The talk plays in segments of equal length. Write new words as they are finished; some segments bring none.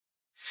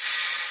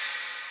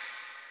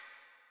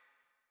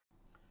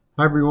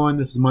Hi everyone,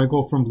 this is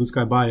Michael from Blue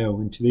Sky Bio.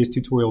 In today's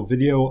tutorial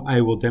video,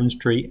 I will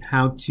demonstrate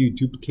how to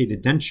duplicate a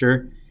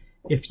denture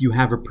if you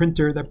have a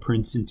printer that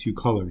prints in two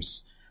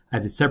colors. I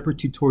have a separate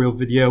tutorial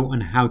video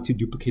on how to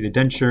duplicate a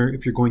denture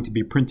if you're going to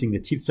be printing the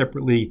teeth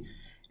separately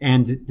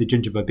and the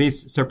gingiva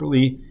base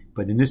separately.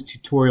 But in this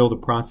tutorial, the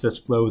process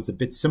flow is a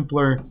bit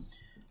simpler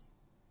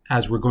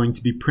as we're going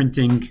to be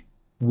printing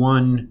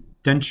one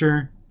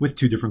denture with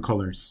two different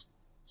colors.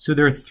 So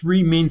there are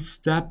three main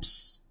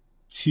steps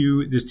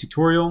to this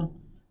tutorial.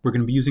 We're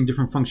going to be using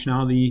different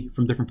functionality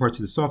from different parts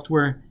of the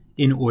software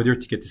in order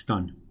to get this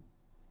done.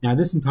 Now,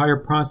 this entire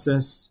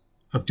process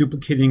of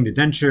duplicating the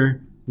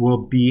denture will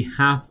be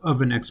half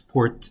of an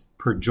export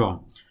per jaw.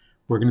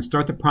 We're going to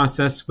start the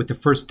process with the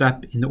first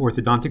step in the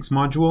orthodontics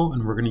module,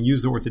 and we're going to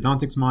use the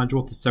orthodontics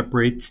module to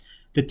separate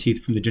the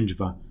teeth from the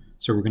gingiva.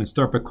 So we're going to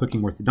start by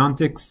clicking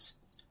orthodontics,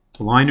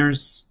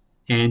 aligners,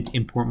 and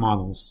import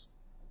models.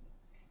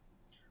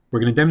 We're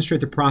going to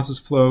demonstrate the process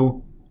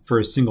flow for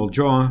a single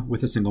jaw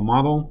with a single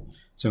model.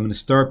 So I'm going to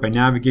start by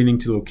navigating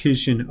to the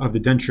location of the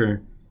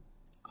denture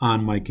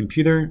on my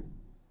computer.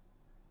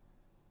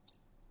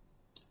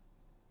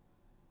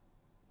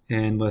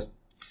 And let's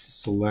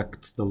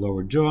select the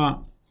lower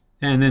jaw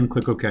and then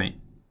click OK.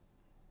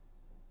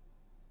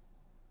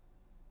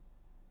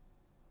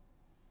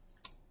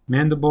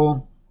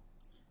 Mandible,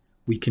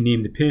 we can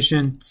name the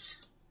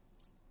patient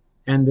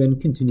and then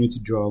continue to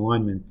draw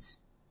alignment.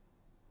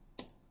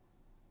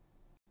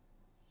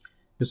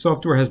 The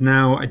software has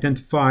now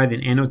identified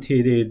and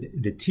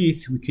annotated the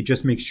teeth. We could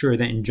just make sure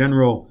that in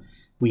general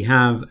we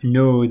have a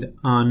node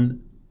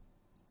on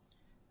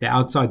the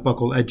outside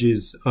buccal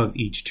edges of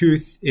each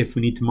tooth. If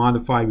we need to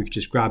modify, we could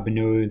just grab a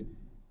node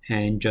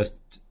and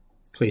just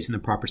place in the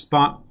proper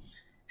spot.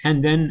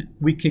 And then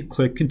we could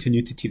click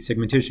Continue to Teeth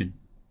Segmentation.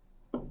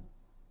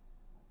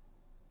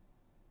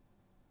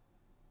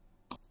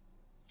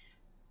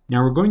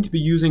 Now we're going to be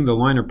using the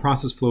aligner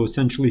process flow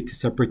essentially to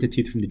separate the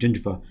teeth from the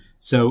gingiva.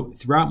 So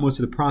throughout most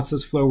of the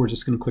process flow, we're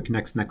just going to click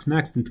Next, Next,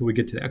 Next until we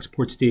get to the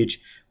export stage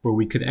where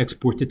we could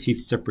export the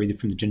teeth separated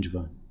from the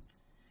gingiva.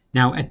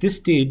 Now at this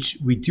stage,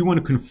 we do want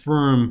to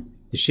confirm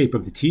the shape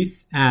of the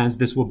teeth, as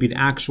this will be the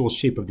actual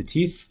shape of the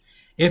teeth.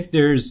 If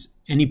there's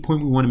any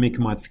point we want to make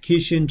a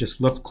modification,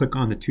 just left click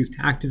on the tooth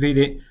to activate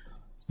it.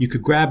 You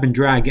could grab and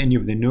drag any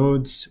of the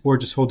nodes, or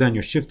just hold down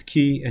your Shift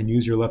key and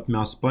use your left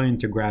mouse button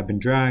to grab and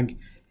drag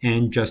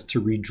and just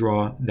to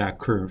redraw that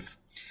curve.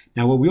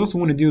 Now what we also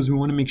want to do is we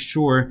want to make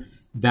sure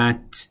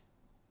that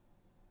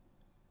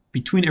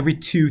between every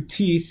two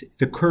teeth,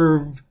 the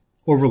curve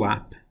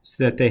overlap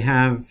so that they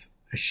have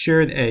a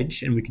shared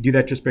edge, and we can do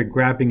that just by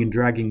grabbing and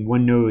dragging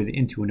one node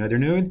into another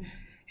node.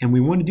 And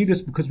we want to do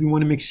this because we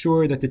want to make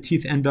sure that the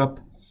teeth end up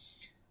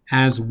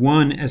as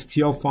one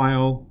STL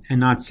file and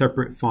not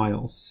separate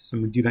files. So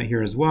I'm going to do that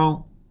here as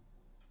well.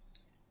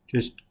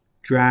 Just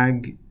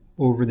drag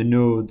over the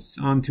nodes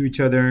onto each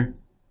other,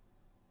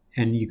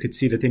 and you could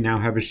see that they now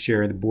have a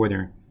shared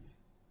border.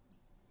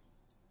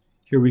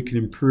 Here we can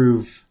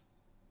improve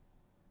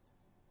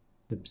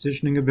the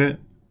positioning a bit.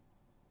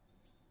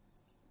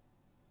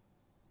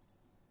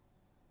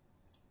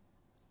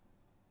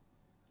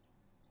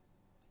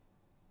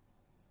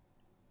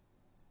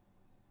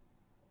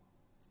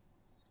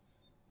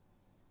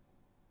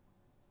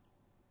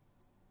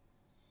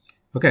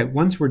 Okay,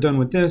 once we're done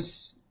with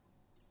this,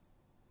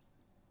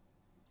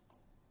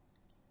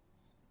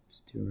 let's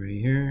do it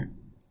right here.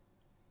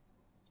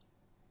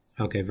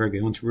 Okay, very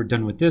good. Once we're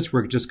done with this,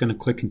 we're just going to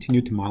click Continue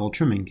to Model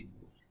Trimming.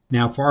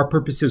 Now, for our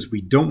purposes, we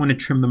don't want to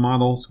trim the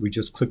model, so we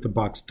just click the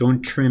box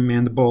Don't Trim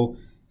Mandible,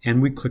 and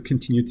we click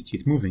Continue to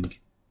Teeth Moving.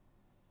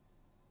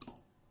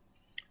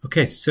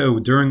 Okay, so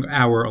during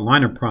our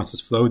aligner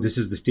process flow, this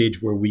is the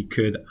stage where we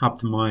could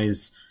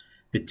optimize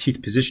the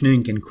teeth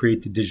positioning and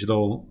create the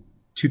digital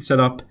tooth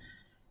setup.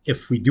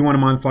 If we do want to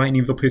modify any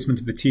of the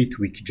placement of the teeth,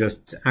 we could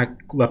just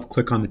left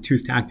click on the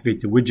tooth to activate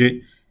the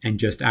widget and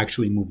just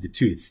actually move the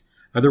tooth.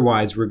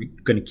 Otherwise, we're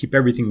going to keep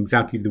everything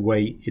exactly the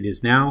way it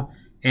is now,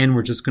 and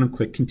we're just going to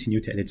click Continue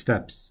to Edit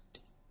Steps.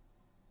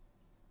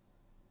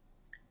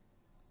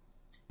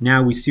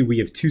 Now we see we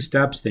have two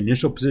steps, the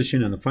initial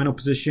position and the final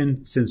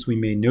position. Since we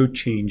made no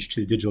change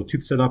to the digital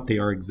tooth setup, they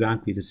are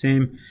exactly the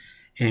same.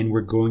 And we're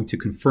going to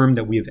confirm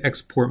that we have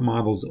Export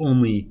Models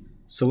Only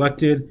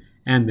selected,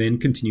 and then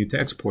continue to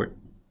export.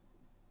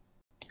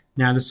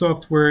 Now the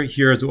software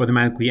here has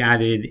automatically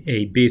added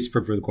a base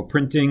for vertical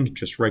printing.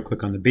 Just right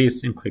click on the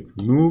base and click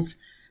Remove.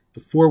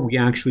 Before we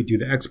actually do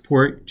the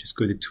export, just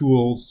go to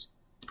Tools,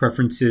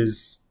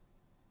 Preferences,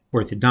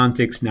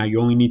 Orthodontics. Now you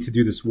only need to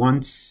do this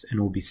once and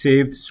it will be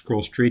saved.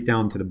 Scroll straight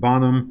down to the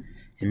bottom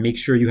and make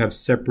sure you have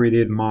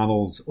Separated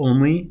Models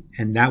Only,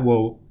 and that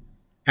will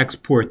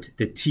export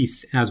the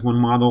teeth as one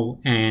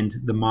model and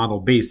the model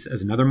base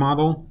as another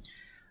model.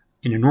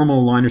 In a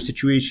normal aligner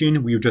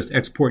situation, we would just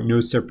export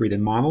no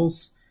separated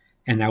models,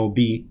 and that will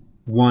be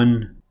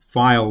one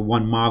file,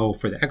 one model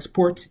for the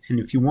export. And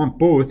if you want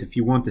both, if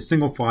you want the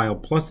single file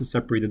plus the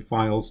separated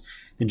files,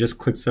 then just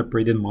click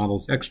Separated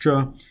Models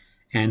Extra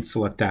and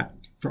select that.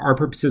 For our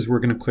purposes, we're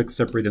going to click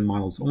Separated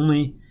Models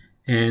Only,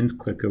 and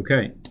click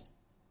OK.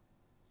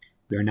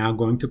 We are now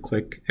going to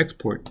click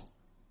Export.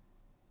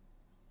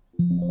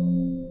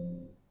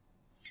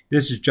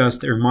 This is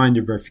just a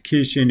reminder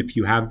verification if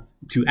you have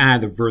to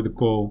add a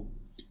vertical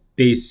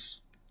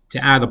base,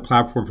 to add a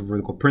platform for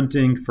vertical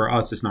printing. For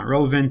us, it's not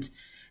relevant.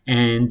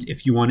 And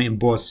if you want to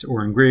emboss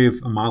or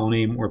engrave a model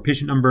name or a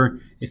patient number,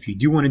 if you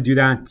do want to do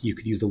that, you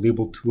could use the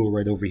label tool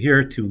right over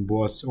here to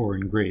emboss or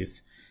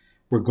engrave.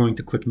 We're going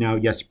to click now,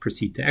 yes,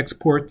 proceed to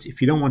export.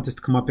 If you don't want this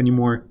to come up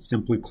anymore,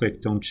 simply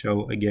click don't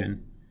show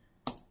again.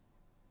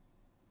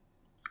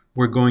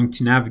 We're going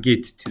to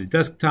navigate to the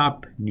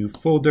desktop, new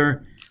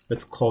folder.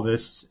 Let's call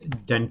this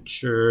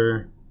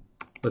Denture.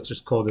 Let's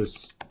just call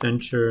this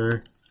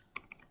Denture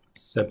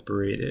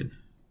Separated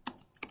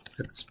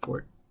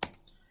Export.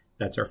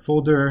 That's our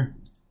folder.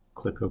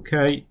 Click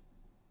OK.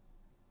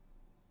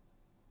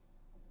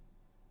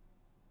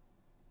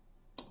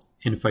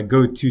 And if I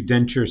go to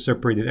Denture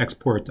Separated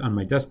Export on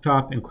my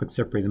desktop and click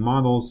Separated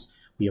Models,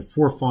 we have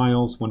 4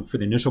 files, one for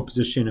the initial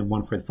position and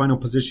one for the final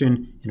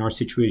position. In our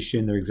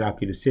situation, they're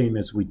exactly the same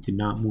as we did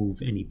not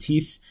move any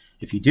teeth.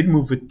 If you did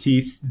move with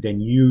teeth, then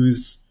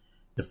use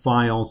the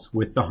files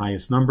with the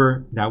highest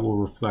number. That will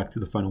reflect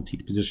the final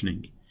teeth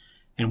positioning.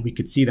 And we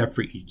could see that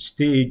for each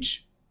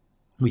stage,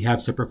 we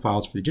have separate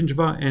files for the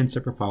gingiva and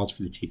separate files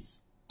for the teeth.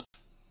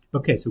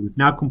 Okay, so we've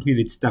now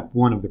completed step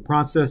 1 of the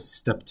process.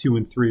 Step 2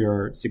 and 3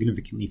 are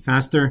significantly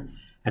faster.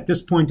 At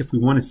this point, if we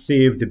want to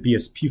save the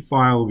BSP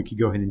file, we could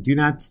go ahead and do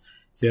that.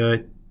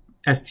 The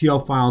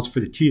STL files for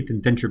the teeth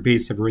and denture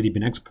base have already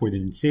been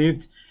exported and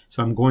saved.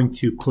 So I'm going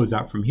to close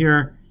out from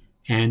here,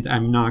 and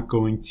I'm not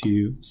going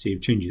to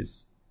save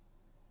changes.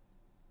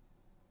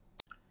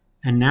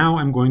 And now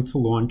I'm going to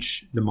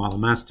launch the Model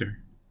Master.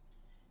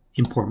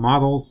 Import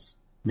models.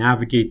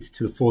 Navigate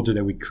to the folder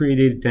that we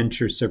created,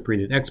 Denture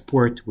Separated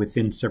Export,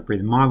 within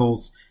Separated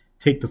Models.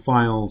 Take the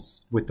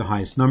files with the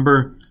highest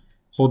number,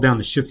 hold down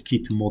the Shift key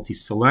to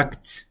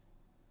multi-select,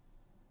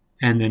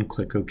 and then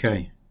click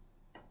OK.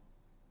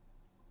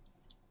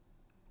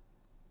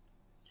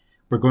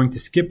 We're going to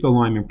skip the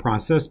alignment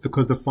process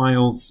because the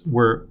files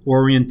were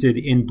oriented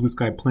in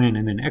BlueSkyPlan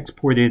and then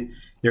exported.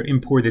 They're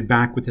imported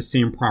back with the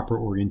same proper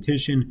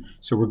orientation.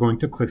 So we're going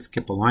to click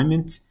Skip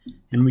Alignment,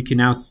 and we can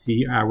now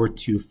see our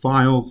 2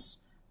 files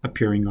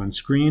appearing on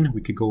screen.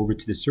 We could go over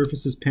to the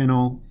Surfaces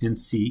panel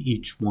and see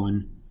each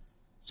one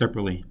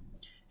separately.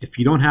 If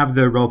you don't have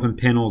the relevant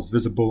panels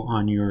visible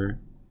on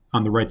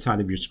the right side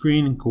of your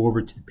screen, go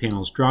over to the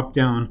Panels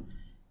drop-down,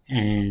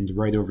 and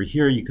right over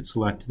here you could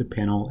select the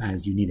panel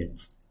as you need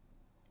it.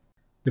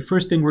 The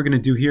first thing we're going to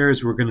do here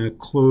is we're going to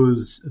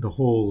close the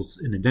holes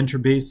in the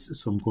denture base.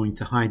 So I'm going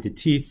to hide the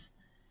teeth,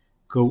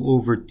 go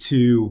over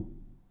to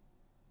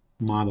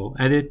Model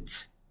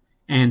Edit,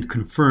 and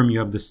confirm you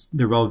have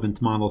the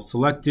relevant model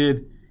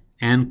selected,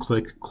 and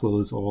click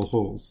Close All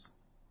Holes.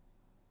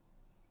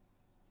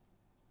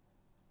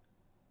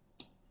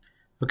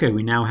 Okay,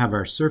 we now have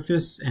our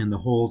surface and the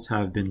holes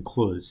have been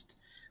closed.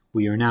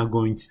 We are now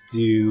going to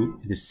do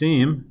the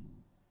same,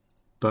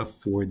 but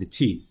for the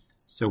teeth.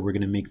 So we're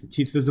going to make the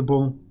teeth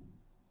visible.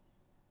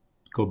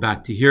 Go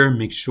back to here,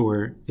 make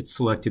sure it's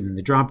selected in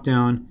the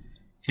drop-down,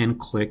 and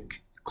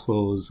click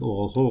Close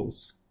All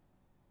Holes.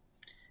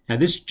 Now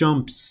this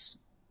jumps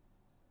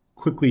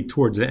quickly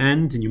towards the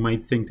end, and you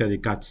might think that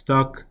it got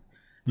stuck.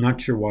 I'm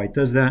not sure why it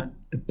does that,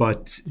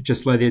 but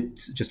just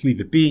leave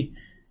it be,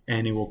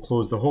 and it will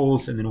close the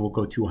holes, and then it will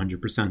go to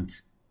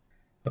 100%.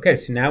 Okay,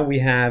 so now we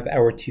have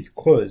our teeth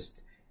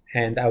closed,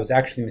 and I was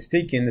actually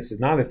mistaken. This is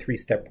not a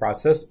 3-step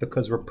process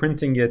because we're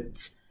printing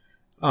it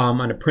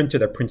on a printer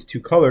that prints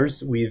 2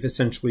 colors. We've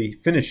essentially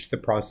finished the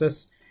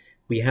process.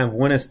 We have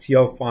one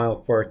STL file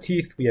for our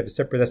teeth. We have a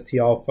separate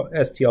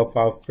STL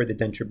file for the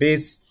denture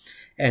base.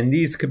 And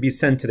these could be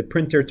sent to the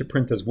printer to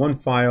print as one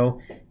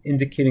file,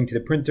 indicating to the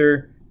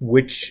printer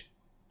which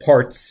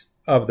parts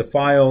of the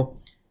file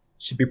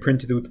should be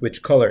printed with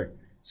which color.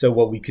 So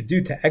what we could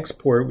do to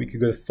export, we could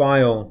go to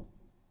File,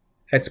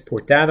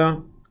 Export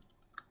Data.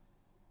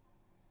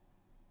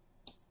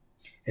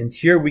 And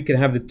here we could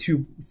have the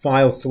 2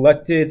 files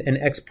selected and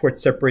export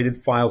separated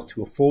files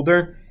to a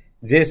folder.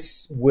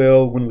 This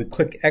will, when we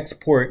click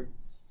Export,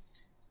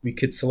 we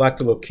could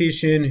select a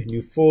location,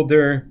 new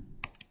folder,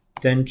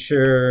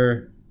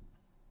 Denture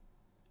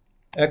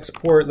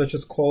Export, let's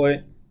just call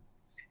it.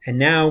 And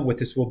now what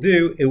this will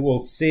do, it will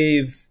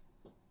save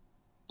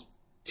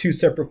 2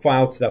 separate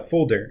files to that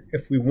folder.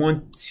 If we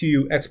want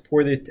to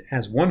export it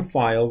as one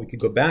file, we could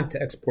go back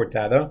to Export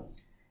Data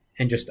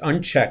and just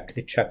uncheck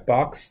the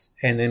checkbox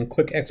and then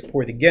click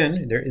Export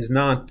again. There is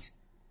not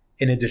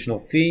an additional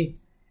fee.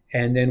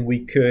 And then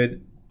we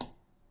could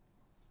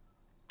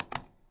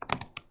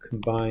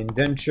combine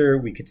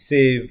denture. We could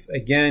save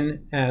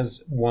again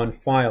as one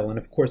file. And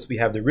of course, we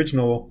have the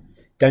original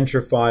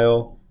denture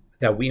file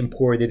that we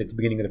imported at the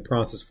beginning of the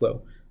process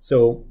flow.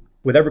 So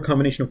whatever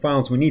combination of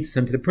files we need to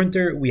send to the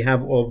printer, we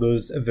have all of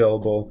those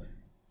available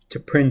to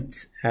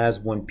print as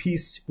one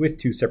piece with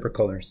 2 separate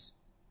colors.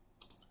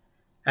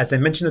 As I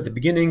mentioned at the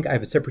beginning, I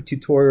have a separate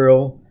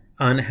tutorial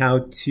on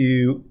how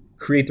to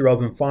create the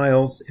relevant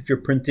files. If you're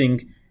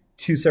printing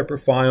two separate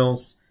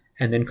files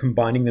and then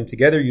combining them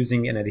together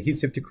using an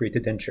adhesive to create the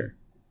denture.